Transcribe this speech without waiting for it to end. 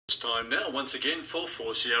time now once again for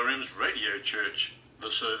 4CRM's Radio Church.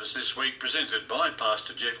 The service this week presented by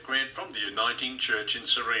Pastor Jeff Grant from the Uniting Church in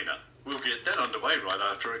Serena. We'll get that underway right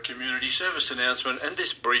after a community service announcement and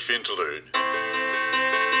this brief interlude.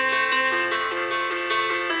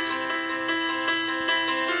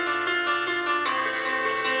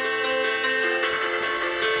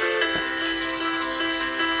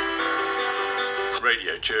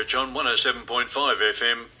 Radio Church on 107.5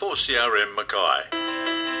 FM, 4CRM Mackay.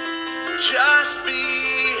 Just behave.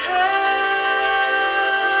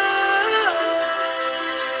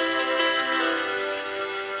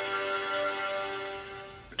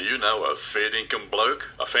 Do you know a fair income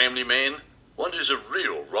bloke, a family man, one who's a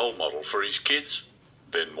real role model for his kids?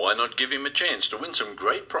 Then why not give him a chance to win some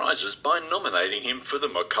great prizes by nominating him for the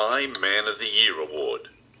Mackay Man of the Year Award?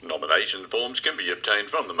 Nomination forms can be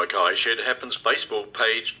obtained from the Mackay Shed Happens Facebook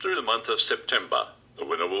page through the month of September. The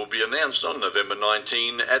winner will be announced on November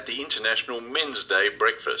 19 at the International Men's Day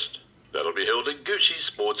Breakfast. That'll be held at Goosey's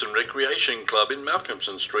Sports and Recreation Club in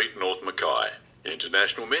Malcolmson Street, North Mackay.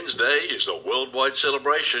 International Men's Day is a worldwide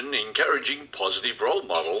celebration encouraging positive role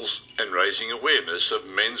models and raising awareness of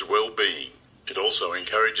men's well-being. It also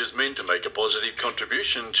encourages men to make a positive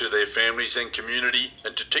contribution to their families and community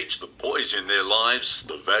and to teach the boys in their lives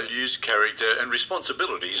the values, character and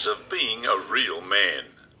responsibilities of being a real man.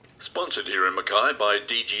 Sponsored here in Mackay by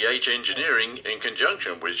DGH Engineering in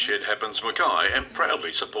conjunction with Shed Happens Mackay and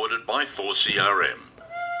proudly supported by 4CRM.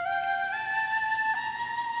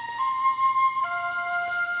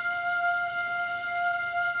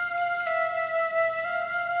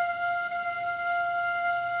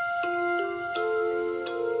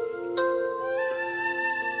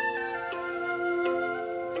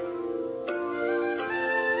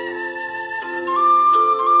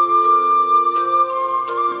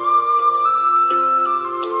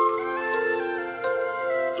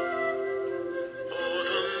 Oh,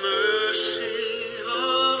 the mercy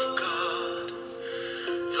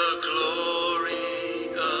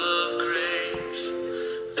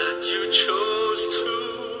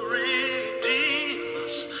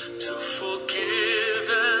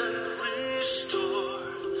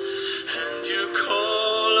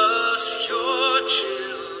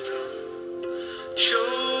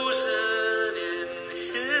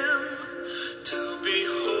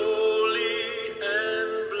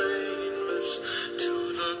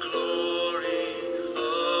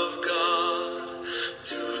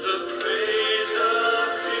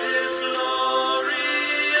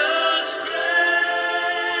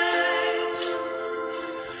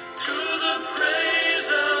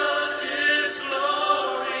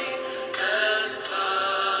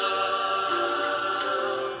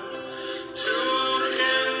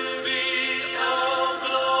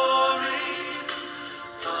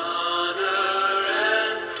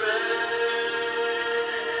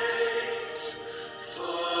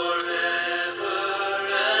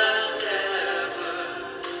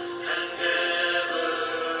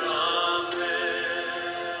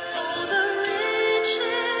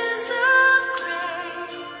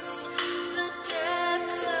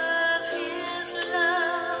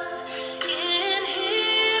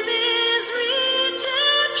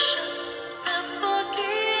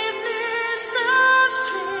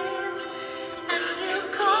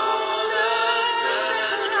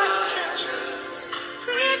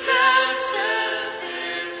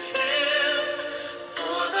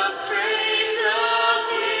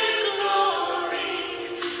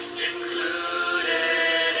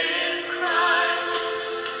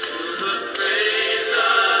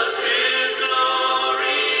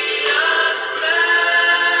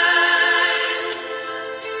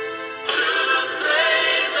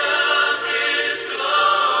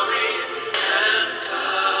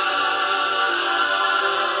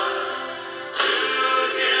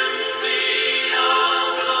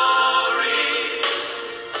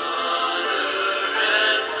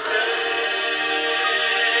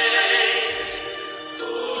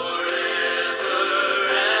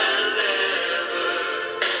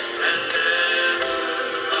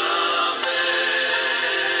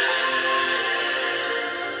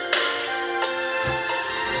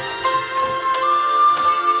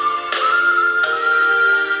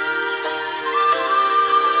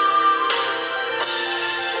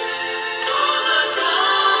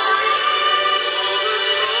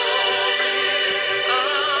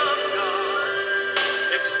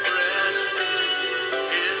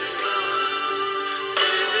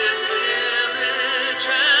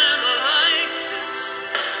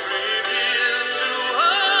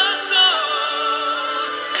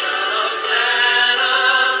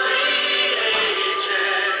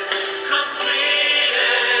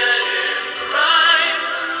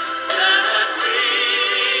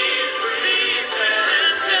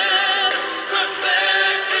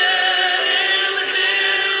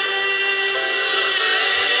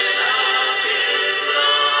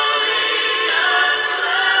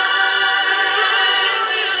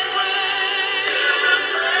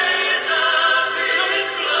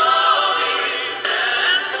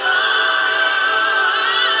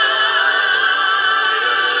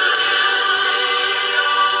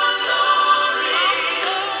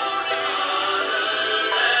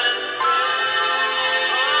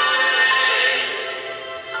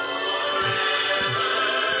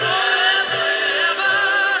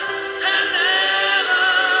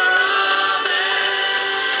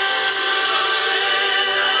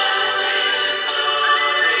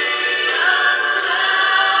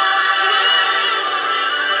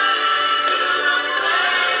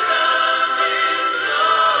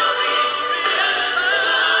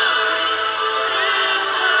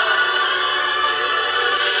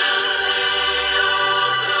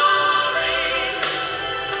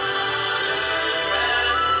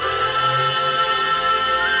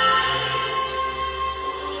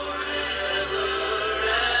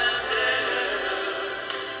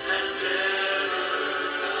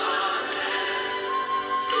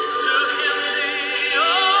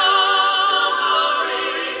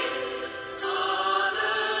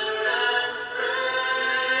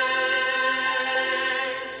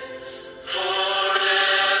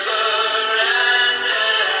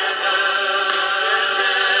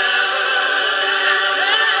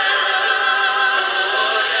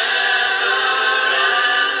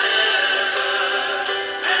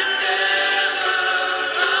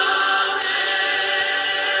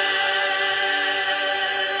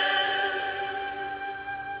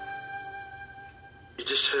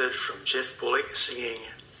singing,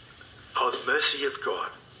 "Oh, the Mercy of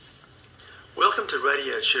God." Welcome to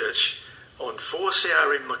Radio Church on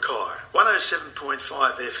 4CR in Mackay,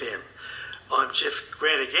 107.5 FM. I'm Jeff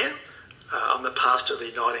Grant again. I'm the pastor of the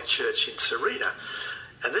Uniting Church in Sarina.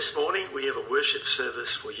 And this morning we have a worship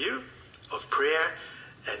service for you of prayer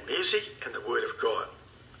and music and the Word of God.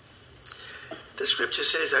 The scripture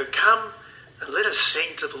says, "Oh, come and let us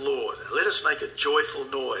sing to the Lord. Let us make a joyful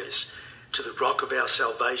noise to the rock of our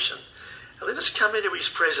salvation. And let us come into his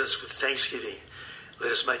presence with thanksgiving.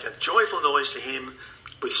 Let us make a joyful noise to him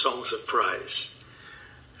with songs of praise."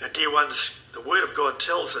 Now, dear ones, the Word of God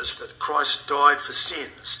tells us that Christ died for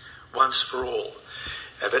sins once for all,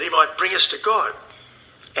 that he might bring us to God.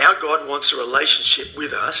 Our God wants a relationship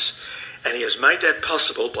with us, and he has made that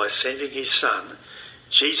possible by sending his Son,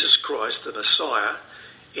 Jesus Christ, the Messiah,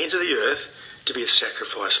 into the earth to be a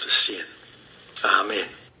sacrifice for sin. Amen.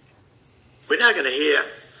 We're now going to hear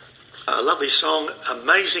a lovely song,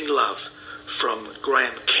 "Amazing Love," from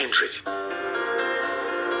Graham Kendrick.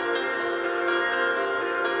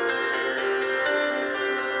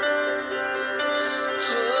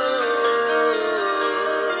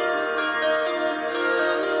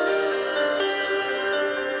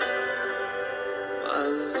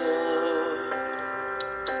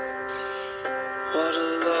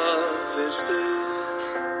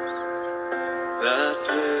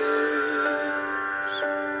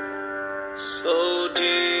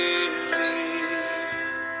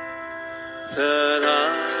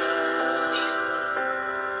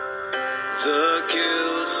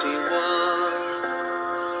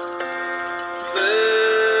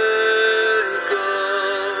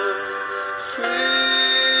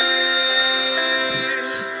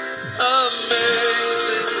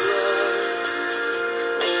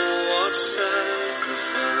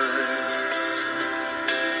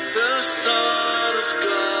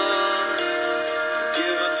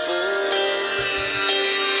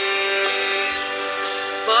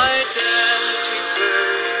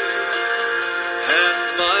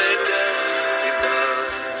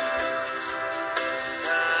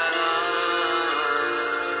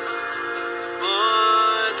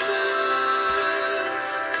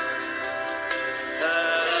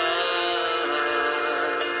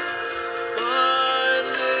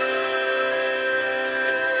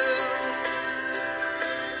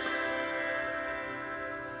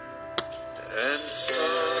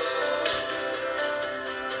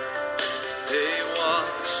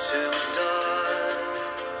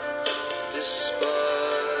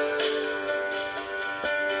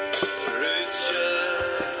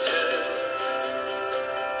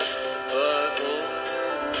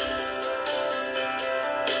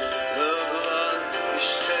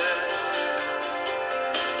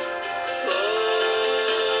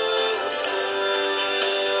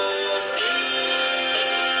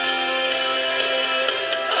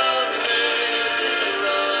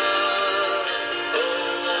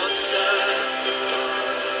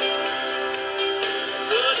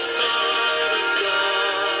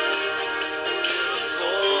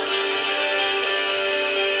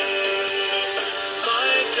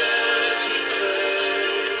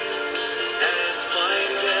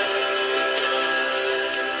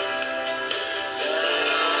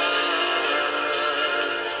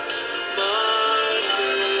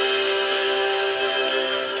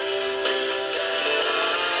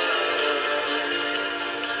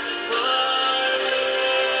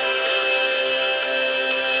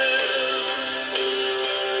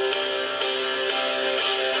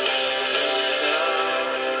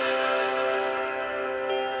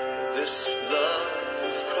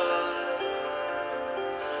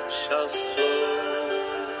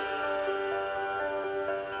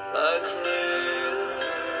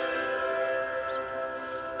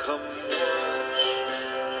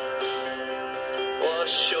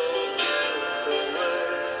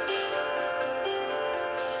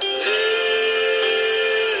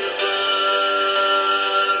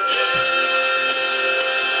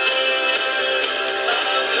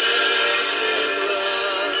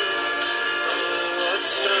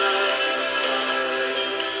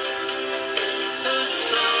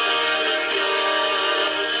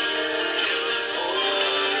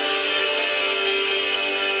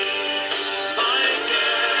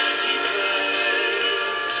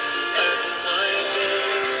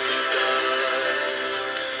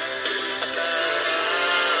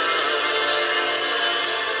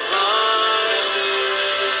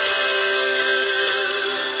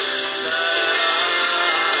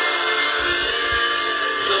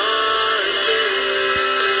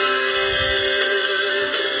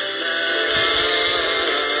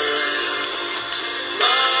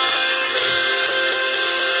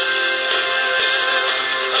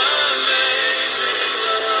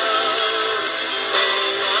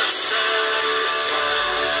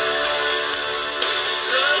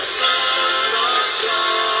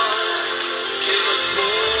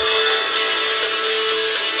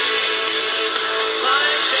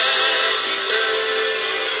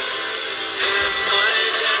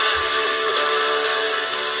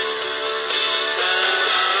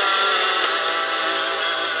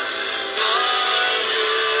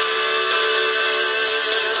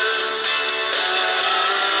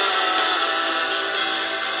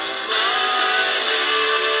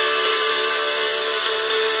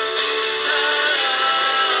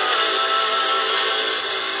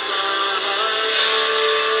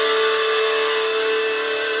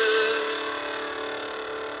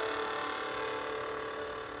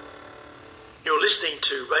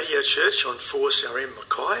 Radio Church on 4CRM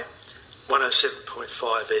Mackay,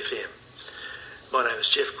 107.5 FM. My name is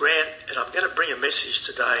Jeff Grant, and I'm going to bring a message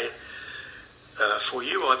today for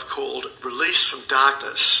you I've called Release from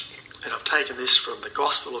Darkness. And I've taken this from the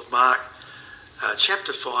Gospel of Mark,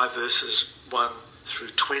 chapter 5, verses 1 through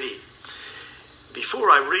 20.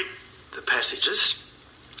 Before I read the passages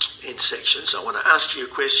in sections, I want to ask you a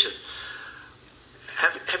question.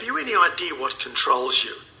 Have you any idea what controls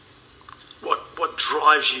you? What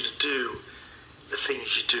drives you to do the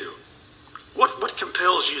things you do? What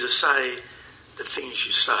compels you to say the things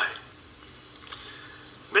you say?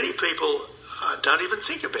 Many people don't even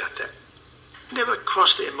think about that. Never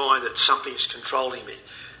crossed their mind that something's controlling me,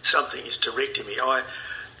 something is directing me.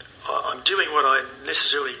 I'm doing what I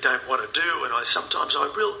necessarily don't want to do, and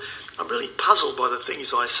I'm really puzzled by the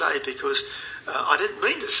things I say because I didn't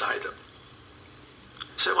mean to say them.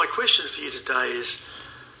 So my question for you today is,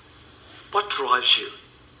 what drives you?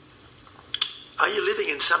 Are you living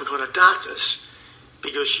in some kind of darkness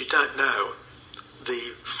because you don't know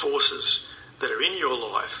the forces that are in your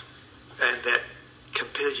life and that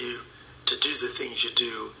compel you to do the things you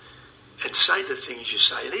do and say the things you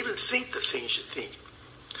say and even think the things you think?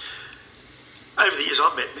 Over the years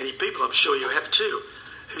I've met many people, I'm sure you have too,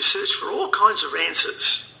 who search for all kinds of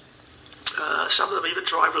answers. Some of them even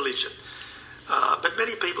try religion. But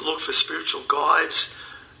many people look for spiritual guides.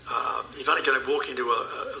 You've only got to walk into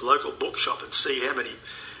a local bookshop and see how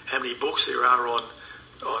many books there are on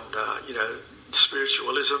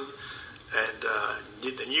spiritualism and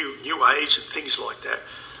the new age and things like that.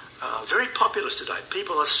 Very popular today.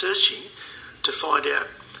 People are searching to find out,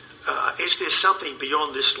 is there something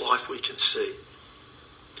beyond this life we can see?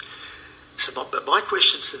 So my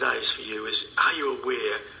question today is for you is, are you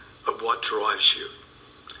aware of what drives you?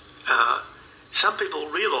 Some people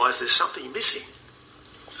realise there's something missing.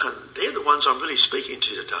 And they're the ones I'm really speaking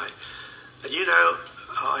to today. And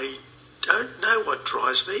I don't know what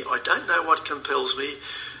drives me. I don't know what compels me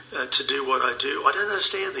to do what I do. I don't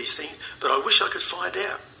understand these things, but I wish I could find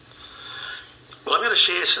out. Well, I'm going to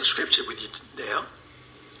share some scripture with you now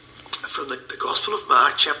from the Gospel of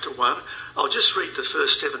Mark, chapter 1. I'll just read the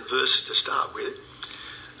first 7 verses to start with,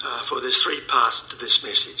 for there's 3 parts to this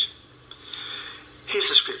message. Here's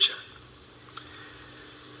the scripture.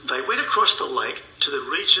 They went across the lake to the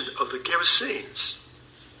region of the Gerasenes.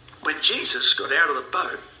 When Jesus got out of the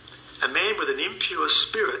boat, a man with an impure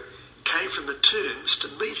spirit came from the tombs to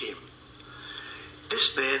meet him.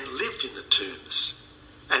 This man lived in the tombs,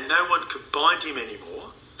 and no one could bind him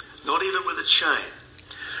anymore, not even with a chain,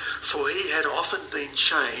 for he had often been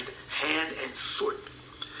chained hand and foot.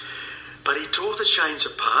 But he tore the chains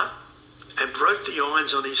apart and broke the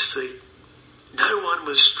irons on his feet. No one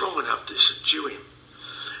was strong enough to subdue him.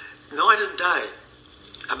 Night and day,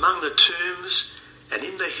 among the tombs and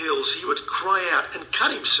in the hills, he would cry out and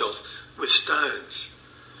cut himself with stones.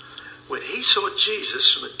 When he saw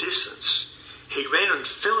Jesus from a distance, he ran and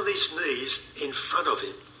fell on his knees in front of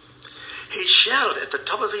him. He shouted at the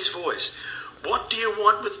top of his voice, "What do you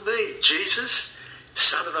want with me, Jesus,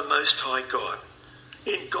 Son of the Most High God?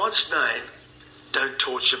 In God's name, don't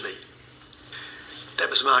torture me." That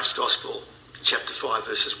was Mark's Gospel, chapter 5,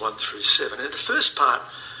 verses 1 through 7. And the first part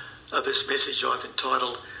of this message I've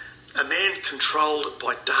entitled, A Man Controlled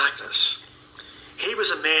by Darkness. He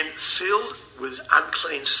was a man filled with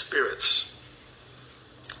unclean spirits.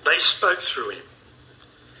 They spoke through him.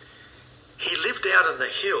 He lived out in the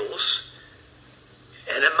hills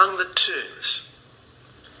and among the tombs.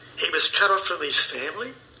 He was cut off from his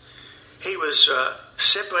family. He was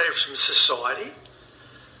separated from society.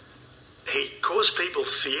 He caused people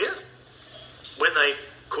fear. When they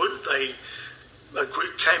could, a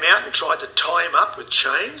group came out and tried to tie him up with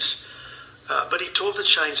chains, but he tore the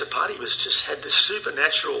chains apart. He had this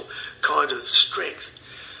supernatural kind of strength.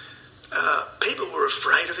 People were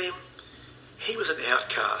afraid of him. He was an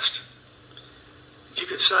outcast. You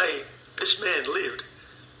could say this man lived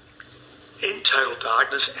in total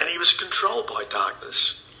darkness and he was controlled by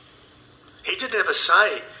darkness. He didn't have a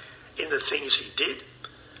say in the things he did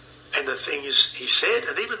and the things he said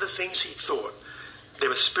and even the things he thought. There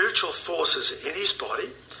were spiritual forces in his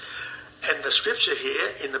body, and the scripture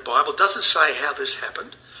here in the Bible doesn't say how this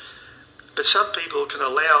happened, but some people can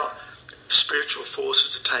allow spiritual forces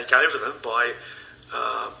to take over them by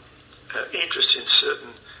interest in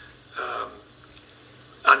certain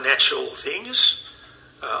unnatural things.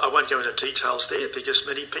 I won't go into details there because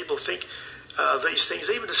many people think these things,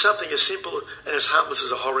 even to something as simple and as harmless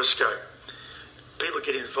as a horoscope. People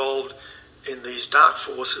get involved in these dark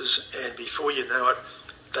forces, and before you know it,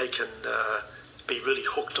 they can be really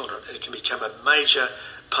hooked on it, and it can become a major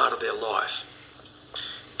part of their life.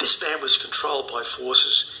 This man was controlled by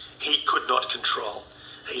forces he could not control.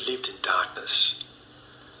 He lived in darkness.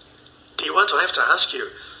 Dear ones, I have to ask you,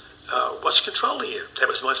 what's controlling you? That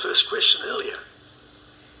was my first question earlier.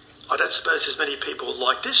 I don't suppose there's many people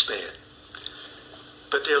like this man,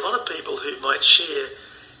 but there are a lot of people who might share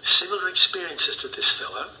similar experiences to this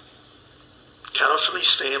fellow, cut off from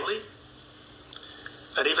his family,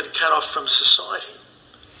 and even cut off from society,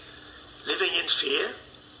 living in fear,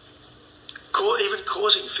 even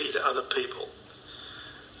causing fear to other people,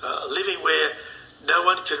 living where no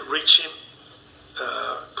one can reach him,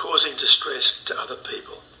 causing distress to other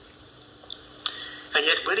people. And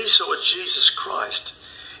yet when he saw Jesus Christ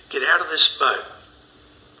get out of this boat,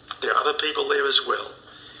 there are other people there as well,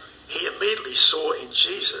 he immediately saw in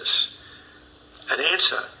Jesus an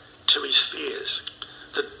answer to his fears.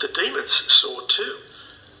 The demons saw too,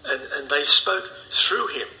 and they spoke through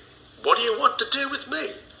him. What do you want to do with me?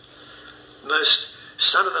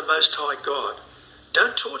 Son of the Most High God,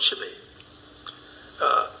 don't torture me.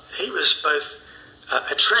 He was both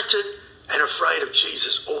attracted and afraid of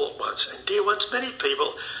Jesus all at once. And dear ones, many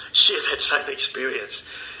people share that same experience.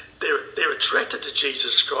 They're attracted to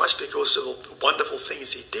Jesus Christ because of all the wonderful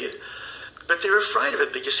things he did, but they're afraid of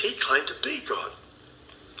it because he claimed to be God.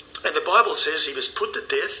 And the Bible says he was put to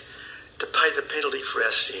death to pay the penalty for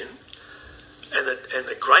our sin, and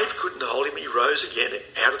the grave couldn't hold him. He rose again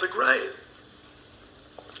out of the grave.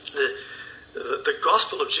 The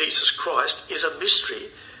gospel of Jesus Christ is a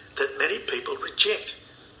mystery that many people reject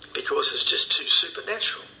because it's just too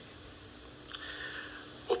supernatural.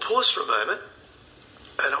 We'll pause for a moment,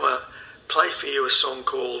 and I want to play for you a song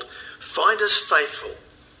called Find Us Faithful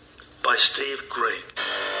by Steve Green.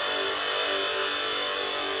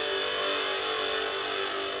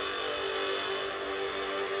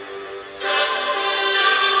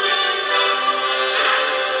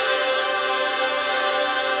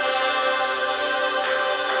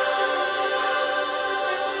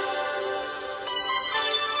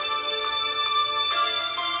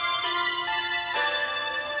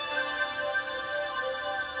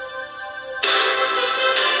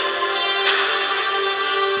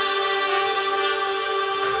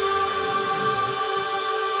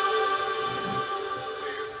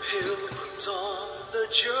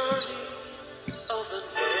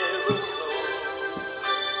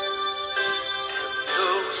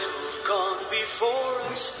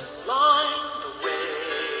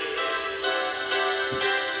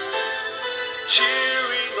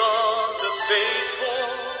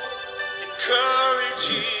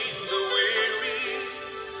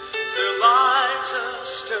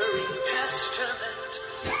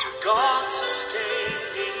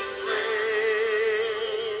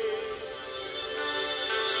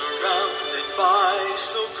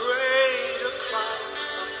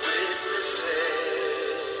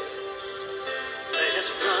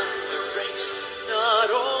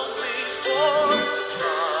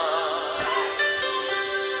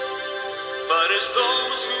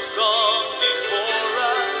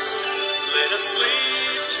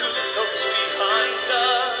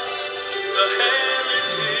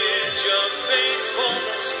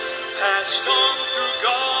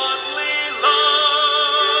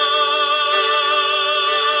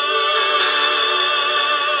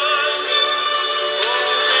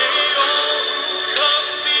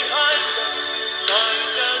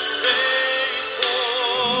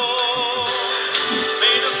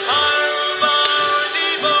 May the fire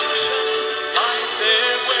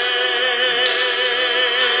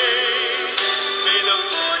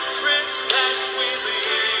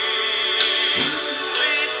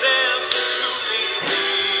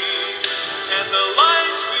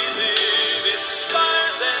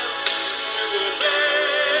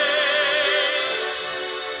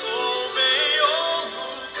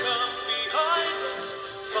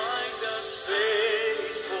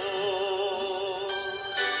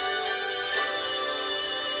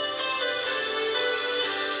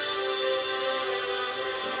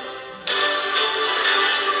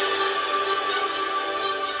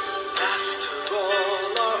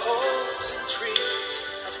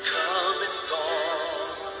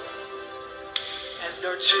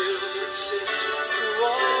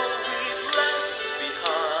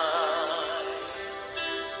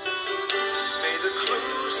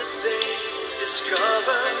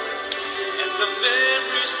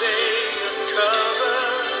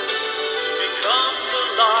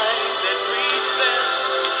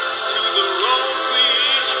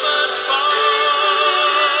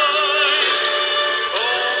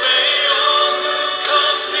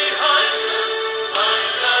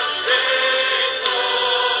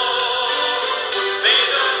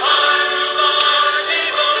of our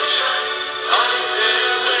devotion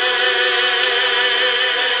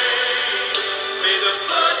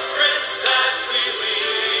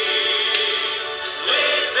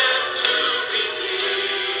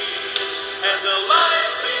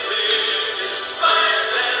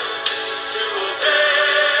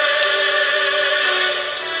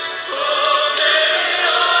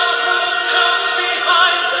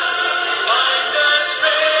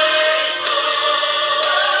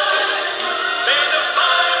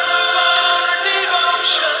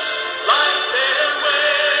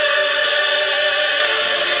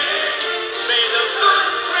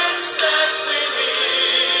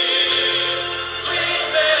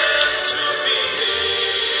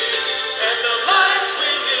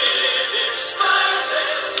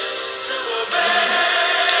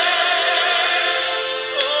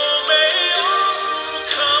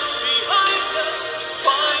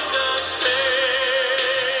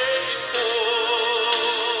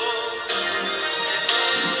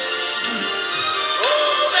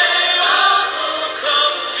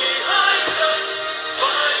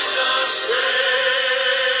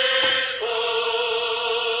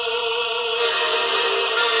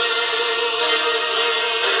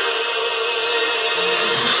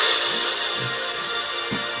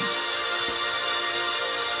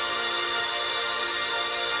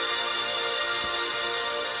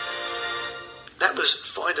that was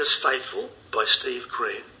Find Us Faithful by Steve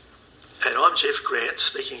Green. And I'm Jeff Grant,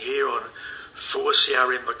 speaking here on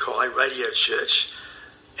 4CRM Mackay Radio Church.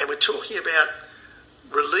 And we're talking about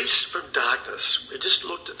release from darkness. We just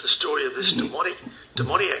looked at the story of this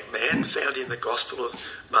demoniac man found in the Gospel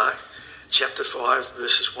of Mark, chapter 5,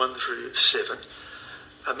 verses 1 through 7.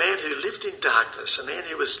 A man who lived in darkness, a man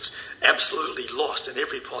who was absolutely lost in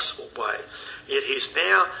every possible way. Yet he's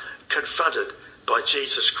now confronted by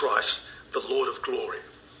Jesus Christ, the Lord of glory.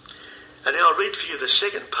 And now I'll read for you the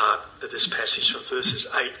second part of this passage from verses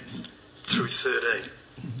 8 through 13.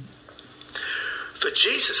 For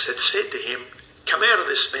Jesus had said to him, "Come out of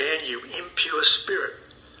this man, you impure spirit."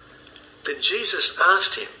 Then Jesus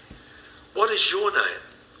asked him, "What is your name?"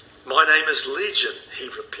 "My name is Legion," he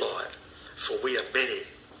replied, "for we are many."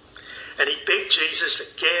 And he begged Jesus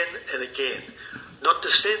again and again not to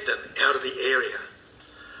send them out of the area.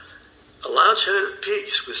 A large herd of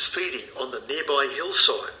pigs was feeding on the nearby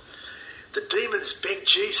hillside. The demons begged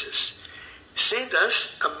Jesus, "Send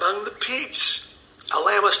us among the pigs.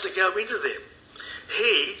 Allow us to go into them."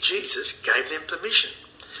 He, Jesus, gave them permission.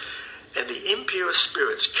 And the impure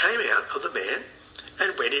spirits came out of the man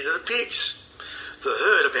and went into the pigs. The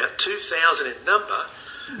herd, about 2,000 in number,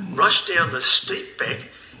 rushed down the steep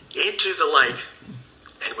bank into the lake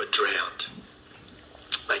and were drowned.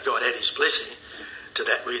 May God add his blessing to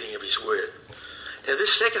that reading of his word. Now,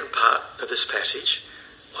 this second part of this passage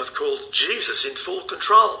I've called Jesus in full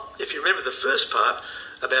control. If you remember, the first part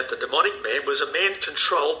about the demonic man was a man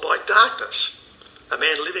controlled by darkness, a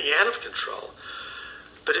man living out of control.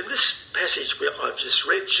 But in this passage where I've just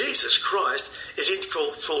read, Jesus Christ is in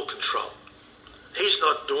full control. He's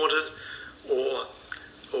not daunted or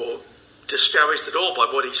discouraged at all by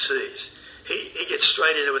what he sees. He gets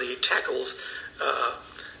straight into it and he tackles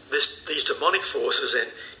these demonic forces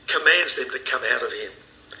and commands them to come out of him.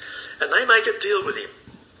 And they make a deal with him.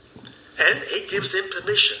 And he gives them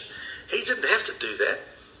permission. He didn't have to do that.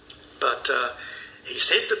 But he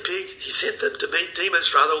sent the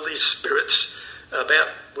demons, all these spirits, about,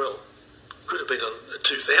 could have been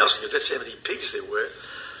 2,000 because that's how many pigs there were.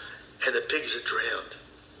 And the pigs are drowned.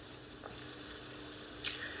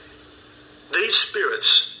 These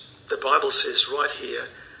spirits, the Bible says right here,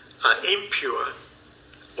 are impure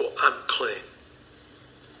or unclean.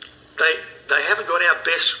 They haven't got our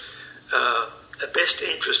best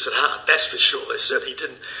interests at heart, that's for sure. They certainly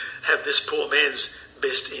didn't have this poor man's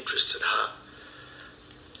best interests at heart.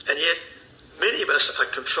 And yet, many of us are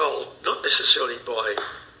controlled not necessarily by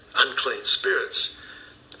unclean spirits,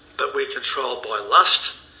 but we're controlled by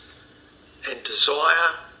lust and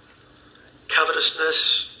desire,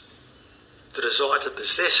 covetousness, the desire to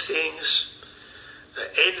possess things,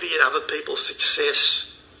 envy at other people's success,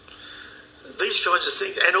 these kinds of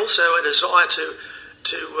things, and also a desire to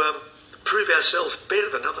prove ourselves better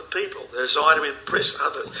than other people, the desire to impress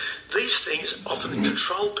others. These things often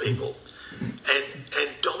control people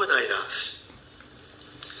and dominate us.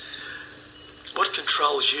 What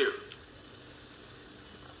controls you?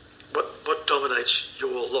 What dominates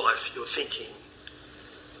your life, your thinking,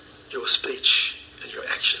 your speech, and your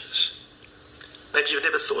actions? Maybe you've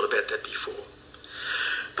never thought about that before.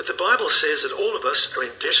 But the Bible says that all of us are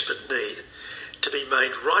in desperate need to be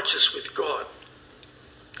made righteous with God.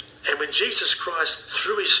 And when Jesus Christ,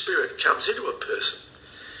 through his Spirit, comes into a person,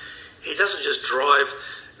 he doesn't just drive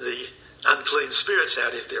the unclean spirits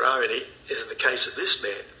out, if there are any, as in the case of this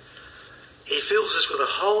man. He fills us with a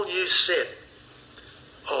whole new set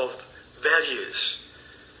of values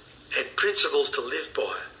and principles to live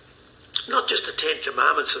by. Not just the 10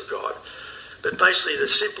 Commandments of God, but basically the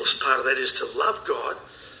simplest part of that is to love God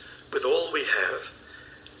with all we have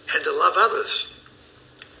and to love others.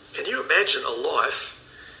 Can you imagine a life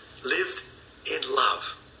lived in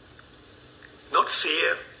love? Not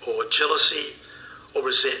fear or jealousy or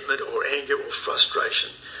resentment or anger or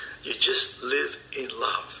frustration. You just live in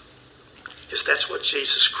love. Because that's what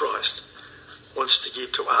Jesus Christ wants to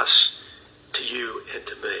give to us, to you and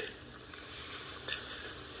to me.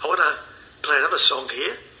 I want to play another song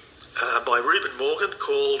here by Reuben Morgan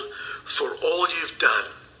called "For All You've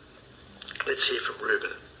Done." Let's hear from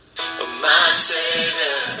Reuben. Oh, my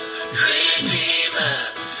Savior,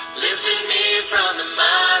 Redeemer, lifted me from the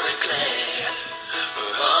miry clay.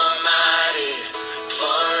 Almighty,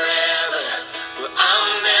 forever,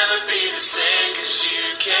 I'll never be the same, 'cause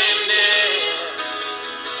you came near.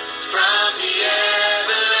 From the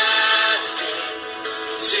everlasting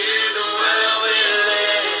to the world we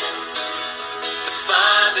live, the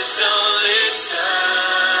Father's only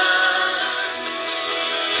Son.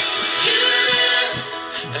 You live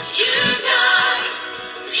and you died,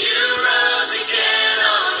 you rose again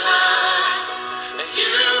on high.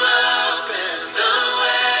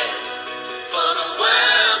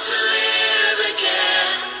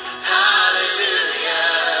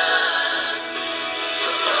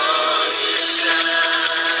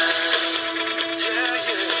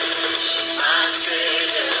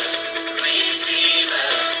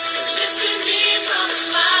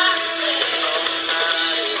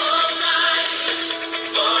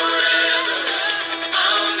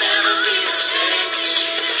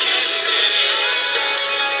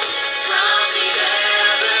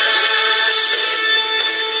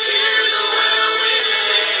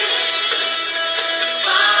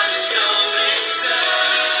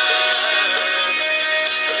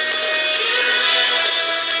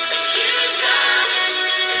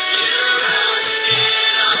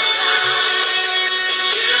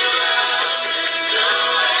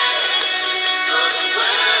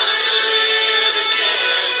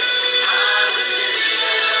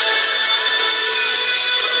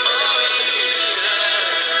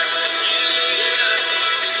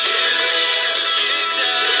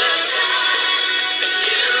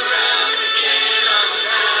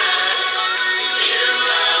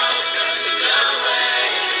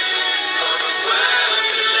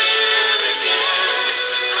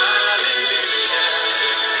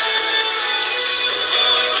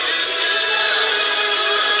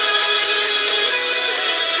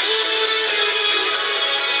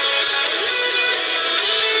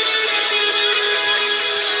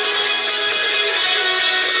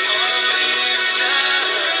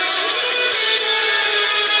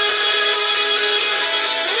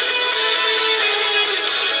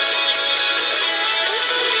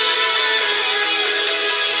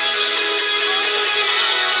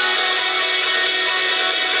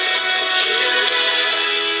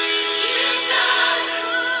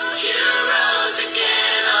 You rose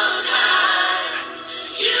again on high.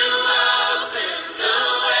 You opened the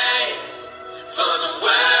way for the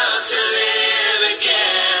world to live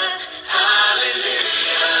again.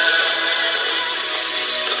 Hallelujah.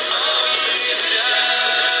 For all you've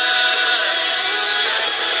done.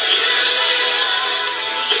 You lived,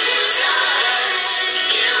 you died,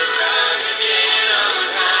 you rose again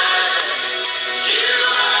on high. You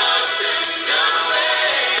opened the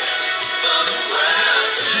way for the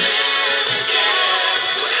world to live again.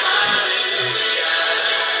 Hallelujah.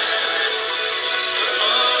 For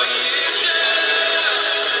all you've done,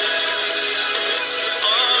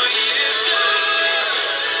 all you've done,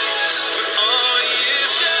 for all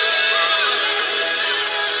you've done.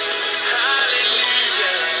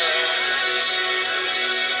 Hallelujah.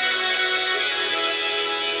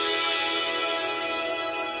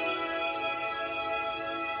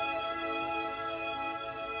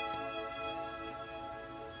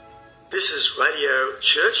 This is Radio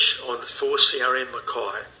Church on 4CRM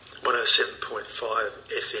Mackay, 107.5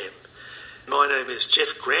 FM. My name is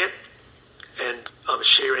Jeff Grant, and I'm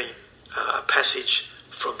sharing a passage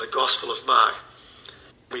from the Gospel of Mark.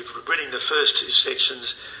 We've been reading the first two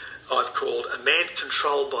sections I've called A Man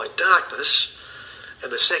Controlled by Darkness,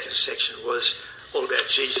 and the second section was all about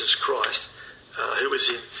Jesus Christ, who was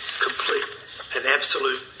in complete and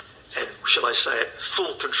absolute, and shall I say it,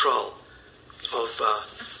 full control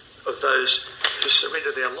of those who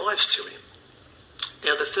surrender their lives to him.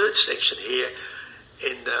 Now the third section here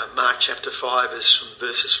in Mark chapter 5 is from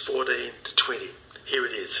verses 14 to 20. Here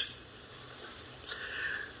it is.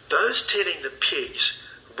 Those tending the pigs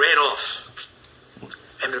ran off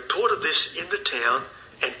and reported this in the town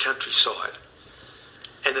and countryside.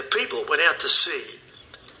 And the people went out to see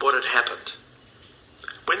what had happened.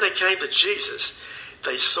 When they came to Jesus,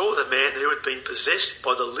 they saw the man who had been possessed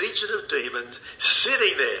by the legion of demons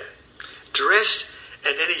sitting there, dressed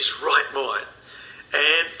and in his right mind,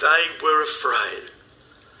 and they were afraid.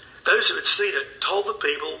 Those who had seen it told the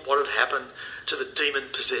people what had happened to the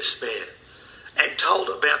demon-possessed man, and told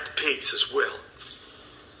about the pigs as well.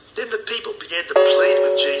 Then the people began to plead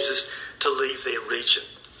with Jesus to leave their region.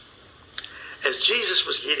 As Jesus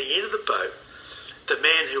was getting into the boat, the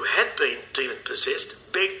man who had been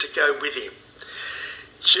demon-possessed begged to go with him.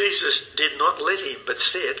 Jesus did not let him, but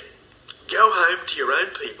said, "Go home to your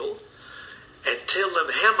own people and tell them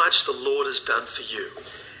how much the Lord has done for you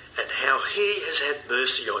and how he has had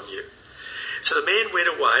mercy on you." So the man went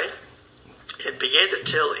away and began to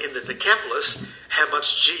tell in the Decapolis how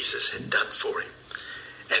much Jesus had done for him.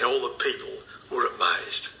 And all the people were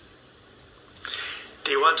amazed.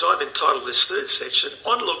 Dear ones, I've entitled this third section,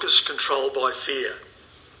 Onlookers Controlled by Fear.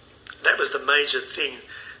 That was the major thing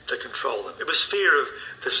to control them. It was fear of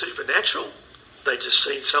the supernatural. They'd just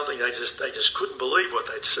seen something, they just couldn't believe what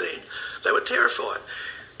they'd seen. They were terrified.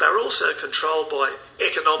 They were also controlled by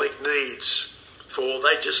economic needs, for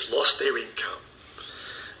they just lost their income.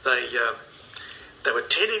 They were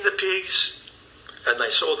tending the pigs, and they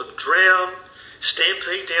saw them drown,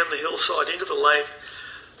 stampede down the hillside into the lake,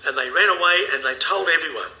 and they ran away and they told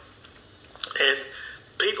everyone. And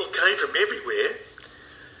people came from everywhere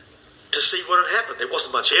to see what had happened. There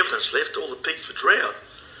wasn't much evidence left, all the pigs were drowned.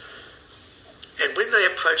 And when they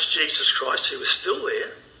approached Jesus Christ, who was still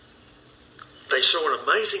there, they saw an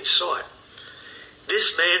amazing sight.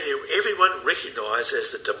 This man who everyone recognised as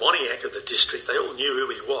the demoniac of the district, they all knew who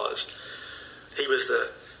he was. He was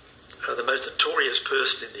the most notorious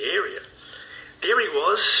person in the area. There he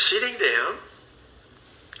was, sitting down.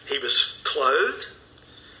 He was clothed,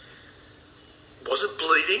 wasn't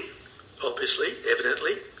bleeding, obviously,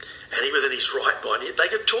 evidently, and he was in his right mind. They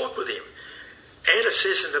could talk with him. And it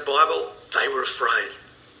says in the Bible, they were afraid.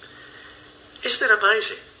 Isn't that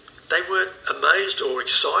amazing? They weren't amazed or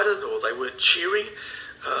excited, or they weren't cheering.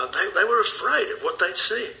 They were afraid of what they'd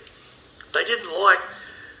seen. They didn't like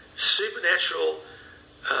supernatural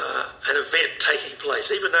an event taking place,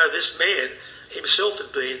 even though this man himself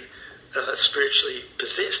had been spiritually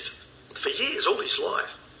possessed for years, all his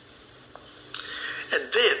life.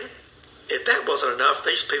 And then, if that wasn't enough,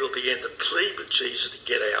 these people began to plead with Jesus to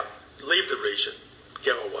get out, leave the region,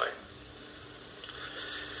 go away.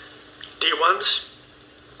 Dear ones,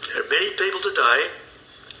 there are many people today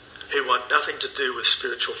who want nothing to do with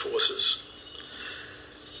spiritual forces.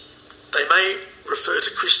 They may refer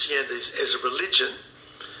to Christianity as a religion,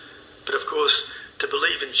 but of course, to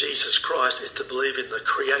believe in Jesus Christ is to believe in the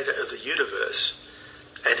creator of the universe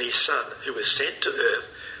and his son, who was sent to earth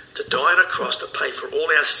to die on a cross to pay for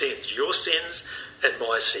all our sins, your sins and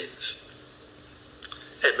my sins.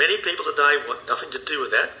 And many people today want nothing to do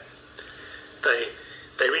with that.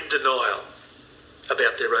 They're in denial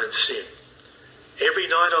about their own sin. Every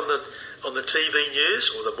night on the TV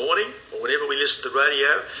news or the morning or whenever we listen to the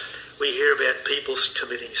radio, we hear about people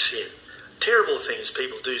committing sin. Terrible things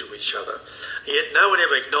people do to each other. Yet no one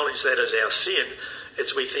ever acknowledges that as our sin.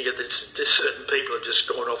 It's we think that certain people have just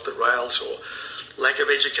gone off the rails, or lack of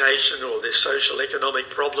education, or their social economic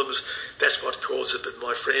problems. That's what causes it. But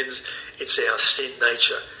my friends, it's our sin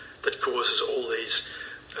nature that causes all these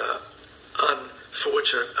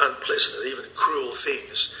unfortunate, unpleasant, and even cruel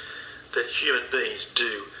things that human beings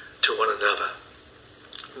do to one another.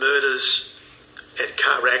 Murders and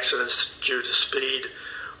car accidents due to speed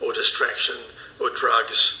or distraction or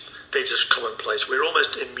drugs, they're just commonplace. We're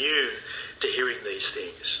almost immune to hearing these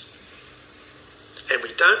things. And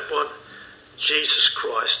we don't want Jesus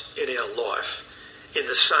Christ in our life in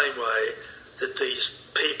the same way that these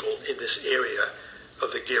people in this area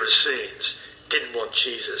of the Gerasenes didn't want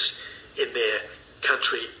Jesus in their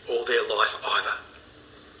country or their life either.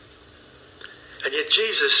 And yet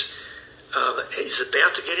Jesus is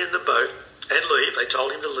about to get in the boat and leave. They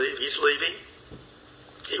told him to leave. He's leaving.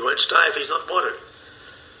 He won't stay if he's not wanted.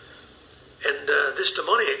 And this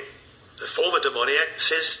demoniac, the former demoniac,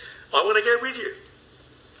 says, I want to go with you.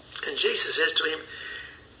 And Jesus says to him,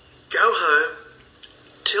 go home,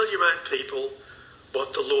 tell your own people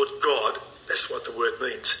what the Lord God, that's what the word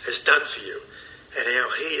means, has done for you, and how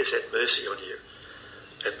he has had mercy on you.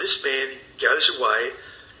 And this man goes away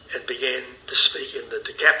and began to speak in the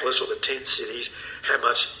Decapolis, or the 10 cities, how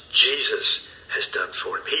much Jesus has done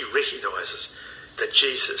for him. He recognises that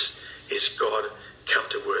Jesus is God come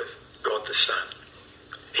to earth, God the Son.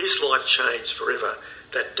 His life changed forever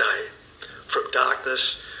that day, from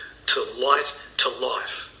darkness to light to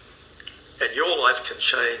life. And your life can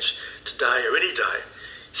change today or any day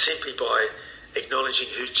simply by acknowledging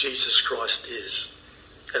who Jesus Christ is,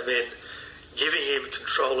 and then giving him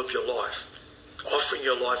control of your life, offering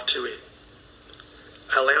your life to him,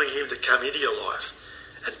 allowing him to come into your life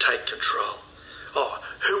and take control. Oh,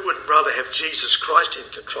 who wouldn't rather have Jesus Christ in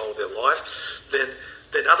control of their life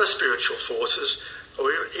than other spiritual forces,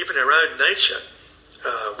 or even our own nature,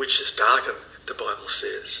 which is darkened, the Bible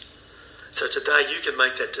says. So today you can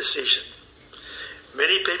make that decision.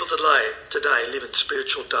 Many people today live in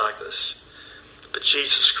spiritual darkness, but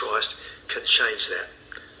Jesus Christ can change that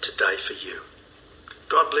today for you.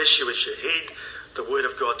 God bless you as you heed the word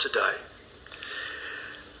of God today.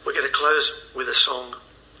 We're going to close with a song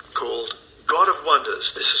called God of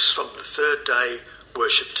Wonders. This is from the Third Day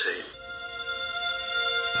worship team.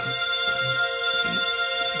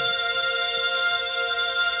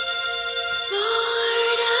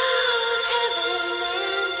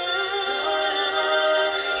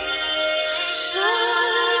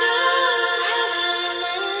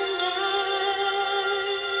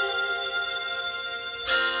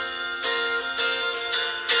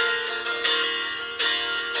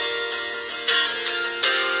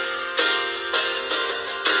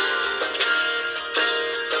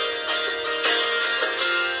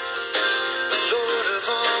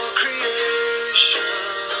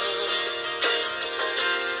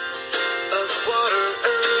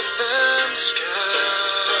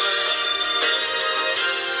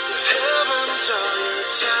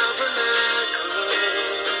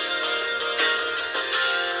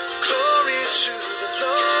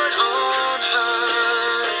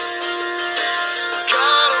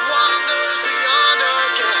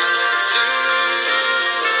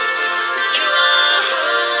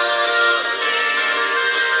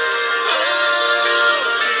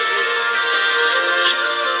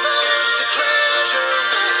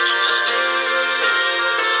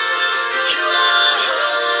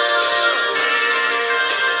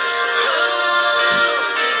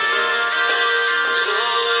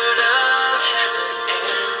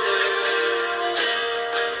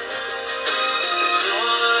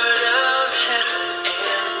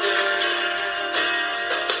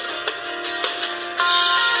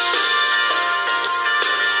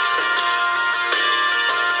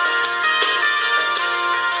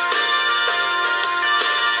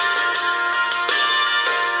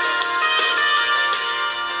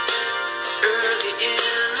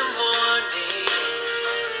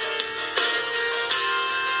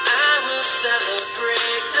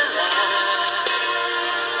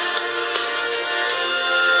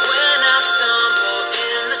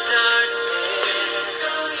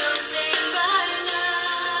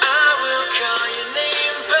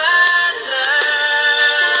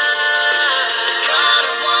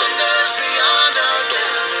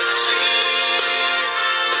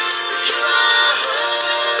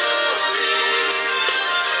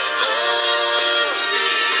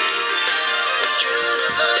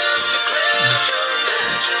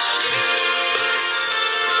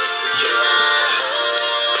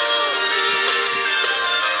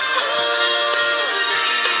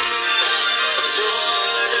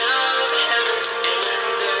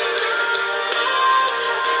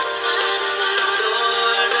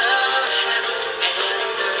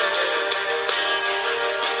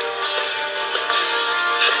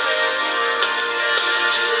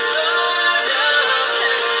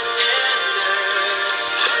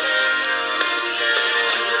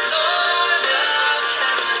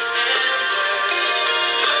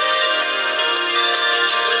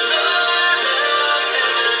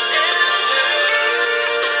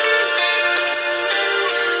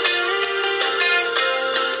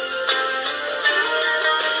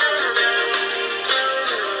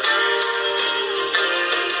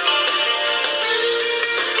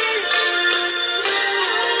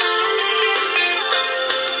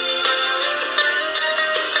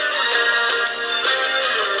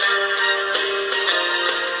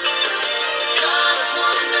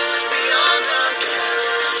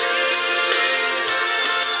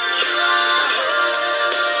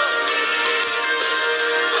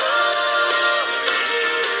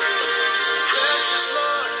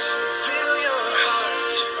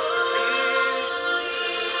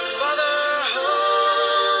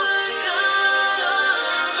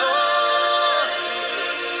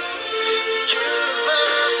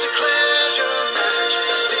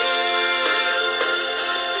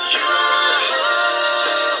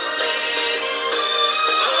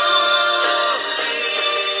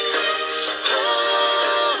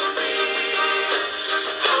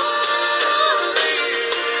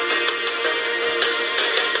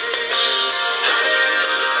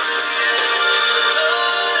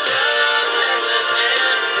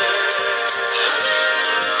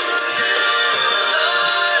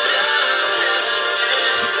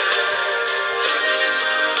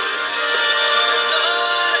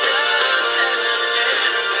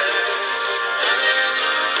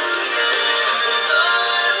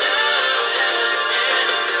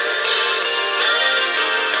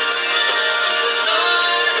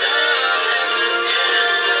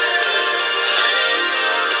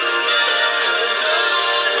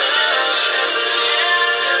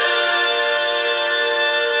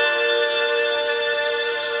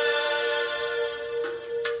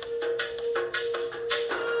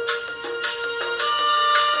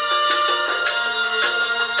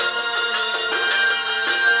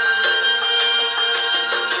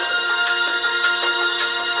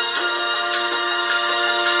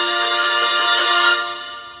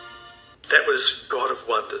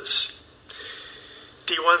 others.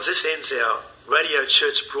 Dear ones, this ends our Radio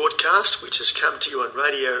Church broadcast, which has come to you on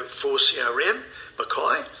Radio 4CRM,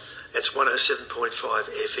 Mackay. That's 107.5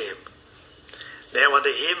 FM. Now unto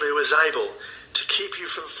him who is able to keep you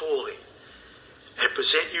from falling and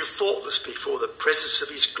present you faultless before the presence of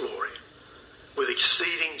his glory with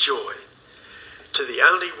exceeding joy, to the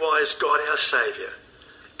only wise God our Saviour,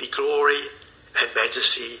 be glory and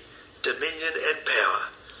majesty, dominion and power,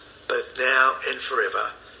 both now and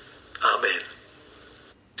forever. Amen.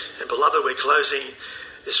 And beloved, we're closing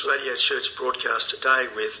this Radio Church broadcast today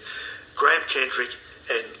with Graham Kendrick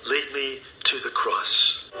and Lead Me to the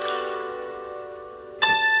Cross.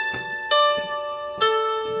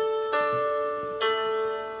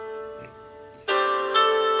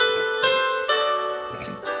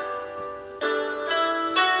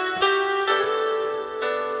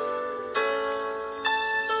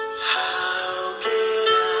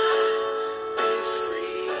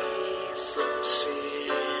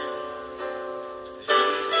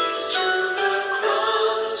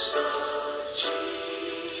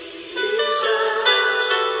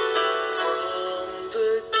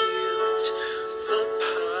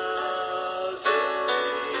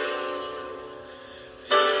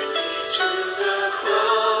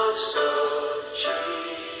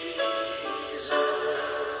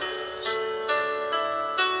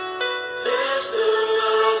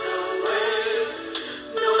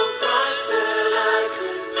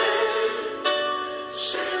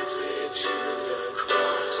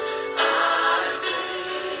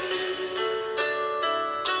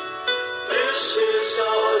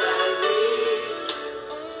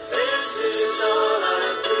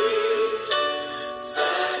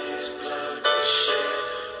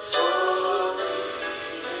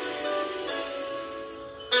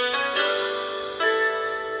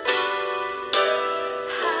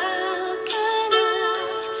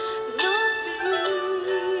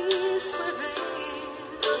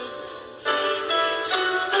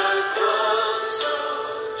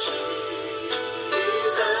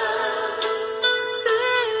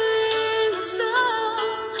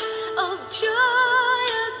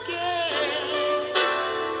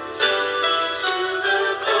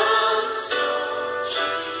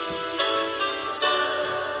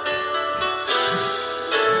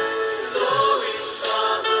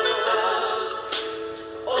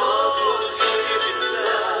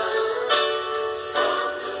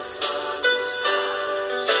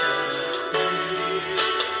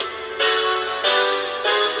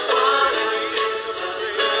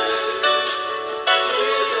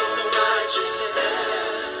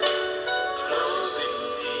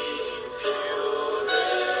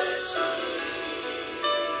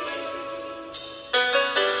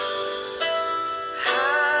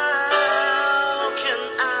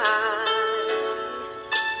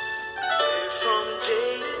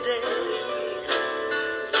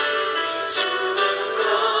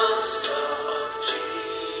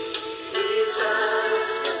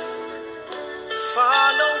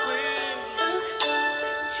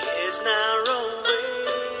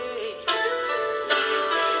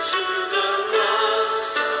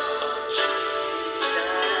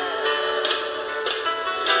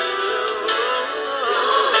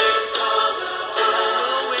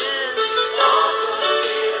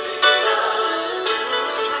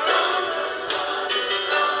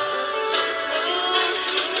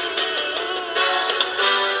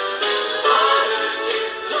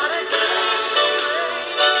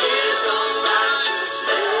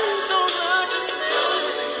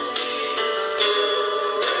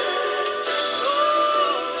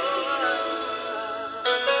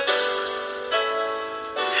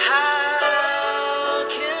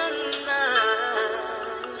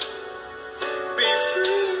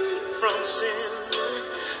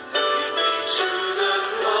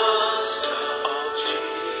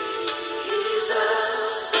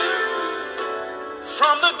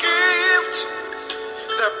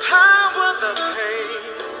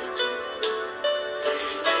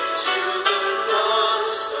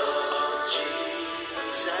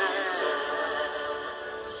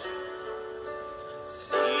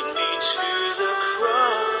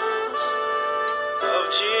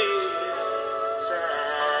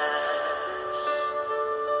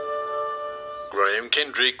 Graham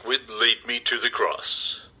Kendrick with Lead Me to the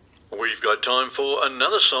Cross. We've got time for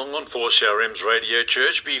another song on 4CRM's Radio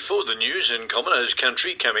Church before the news in Commono's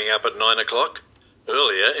Country coming up at 9 o'clock.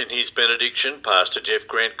 Earlier in his benediction, Pastor Jeff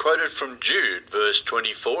Grant quoted from Jude, verse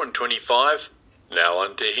 24 and 25, Now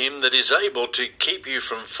unto him that is able to keep you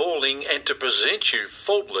from falling and to present you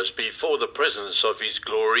faultless before the presence of his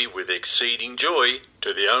glory with exceeding joy,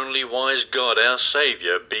 to the only wise God our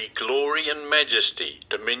Saviour be glory and majesty,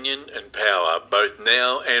 dominion and power, both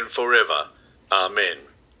now and forever. Amen.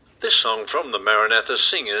 This song from the Maranatha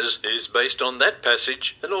Singers is based on that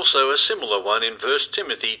passage and also a similar one in 1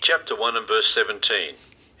 Timothy chapter 1 and verse 17.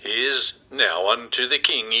 Here's Now unto the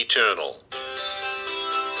King Eternal.